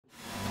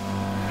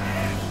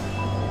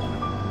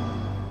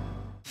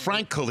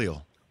Frank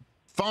Kalil,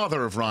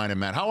 father of Ryan and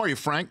Matt. How are you,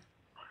 Frank?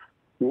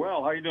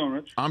 Well, how you doing,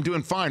 Rich? I'm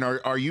doing fine.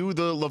 Are you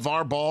the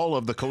LeVar Ball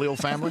of the Kalil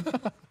family?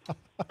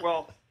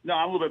 Well, no,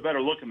 I'm a little bit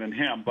better looking than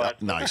him,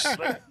 but nice.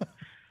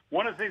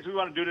 One of the things we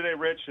want to do today,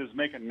 Rich, is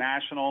make a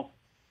national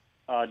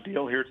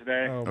deal here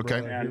today. Oh, Okay.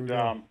 And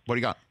What do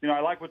you got? you know,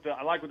 I like what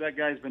that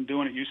guy's been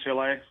doing at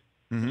UCLA,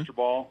 Mr.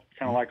 Ball.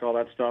 Kind of like all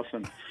that stuff.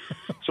 And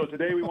so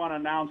today we want to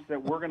announce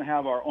that we're going to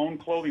have our own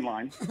clothing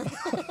line,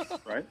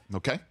 right?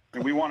 Okay.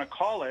 And we want to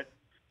call it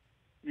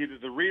either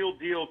the Real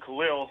Deal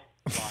Kalil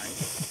line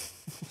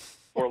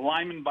or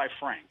Lyman by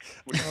Frank.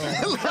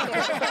 Lineman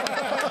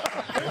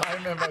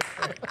by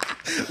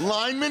Frank.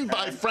 Lineman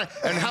by Frank.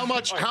 And how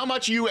much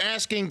are you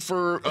asking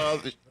for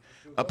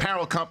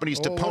apparel companies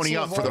to pony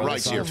up for the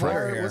rights here,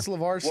 Frank? What's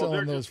LeVar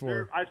selling those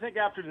for? I think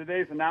after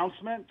today's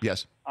announcement,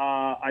 Yes.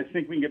 I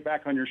think we can get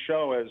back on your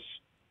show as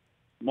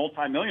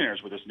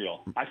multimillionaires with this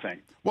deal, I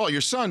think. Well,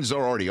 your sons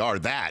already are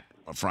that,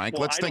 Frank.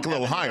 Well, Let's think a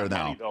little higher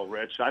now. Money, though,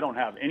 Rich. I don't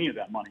have any of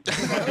that money.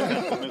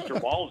 That's what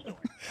Mr. Ball's doing.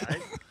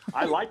 Right?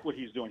 I like what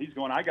he's doing. He's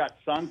going, I got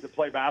sons that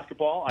play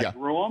basketball. I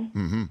grew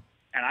them,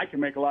 and I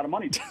can make a lot of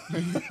money. I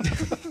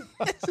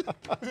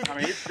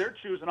mean, they're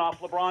choosing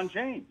off LeBron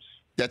James.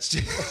 That's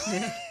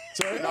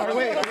So,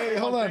 wait,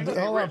 hold on,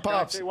 Rich, Pops. Can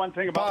I say one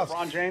thing about Pops.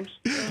 LeBron James?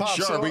 Pops,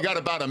 sure. We got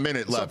about a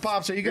minute So, left.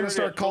 Pops, are you going to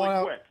start calling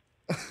out? Quick.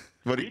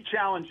 What do We you-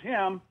 challenge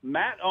him.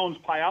 Matt owns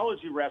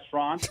Pyology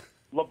restaurants.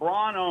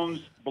 LeBron owns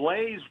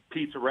Blaze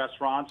Pizza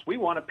restaurants. We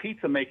want a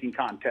pizza making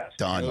contest.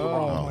 Done.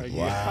 Oh, my God.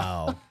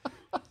 Wow.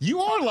 You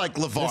are like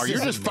LeVar. You're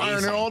just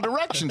firing in all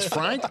directions,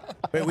 Frank.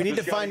 Wait, we need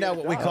to find out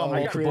what we call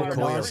I got multiple fired up.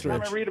 coils, Every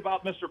time I Rich. read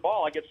about Mr.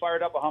 Ball, I get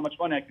fired up at how much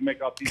money I can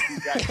make off these two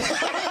guys.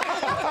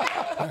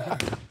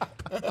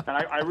 And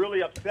I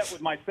really upset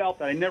with myself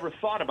that I never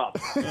thought about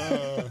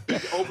that.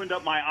 It opened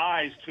up my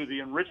eyes to the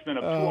enrichment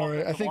of two All right.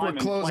 I offensive think we're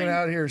linemen closing playing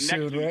out here next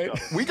soon, to each right?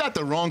 other. We got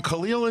the wrong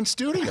Kalil in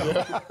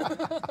studio.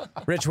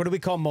 Rich, what do we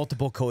call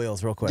multiple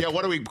coils, real quick? Yeah,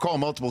 what do we call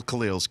multiple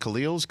Kalils?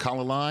 Kalils?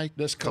 Kalilai?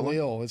 This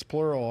Kalil, it's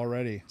plural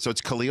already. So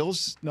it's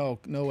Kalils? No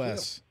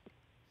S.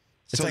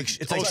 It's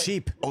like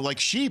sheep. Oh, like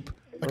sheep.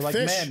 Or like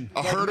fish. men.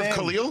 A herd of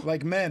Kalil?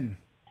 Like men.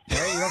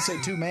 Right? You don't say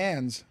two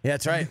mans. Yeah,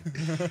 that's right.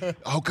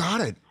 Oh,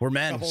 got it. We're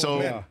men.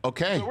 So, Yeah.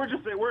 okay. So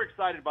we're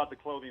excited about the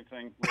clothing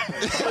thing.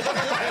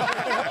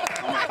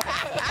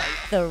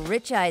 The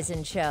Rich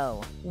Eisen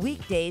Show,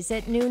 weekdays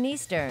at noon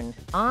Eastern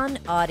on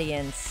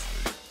Audience.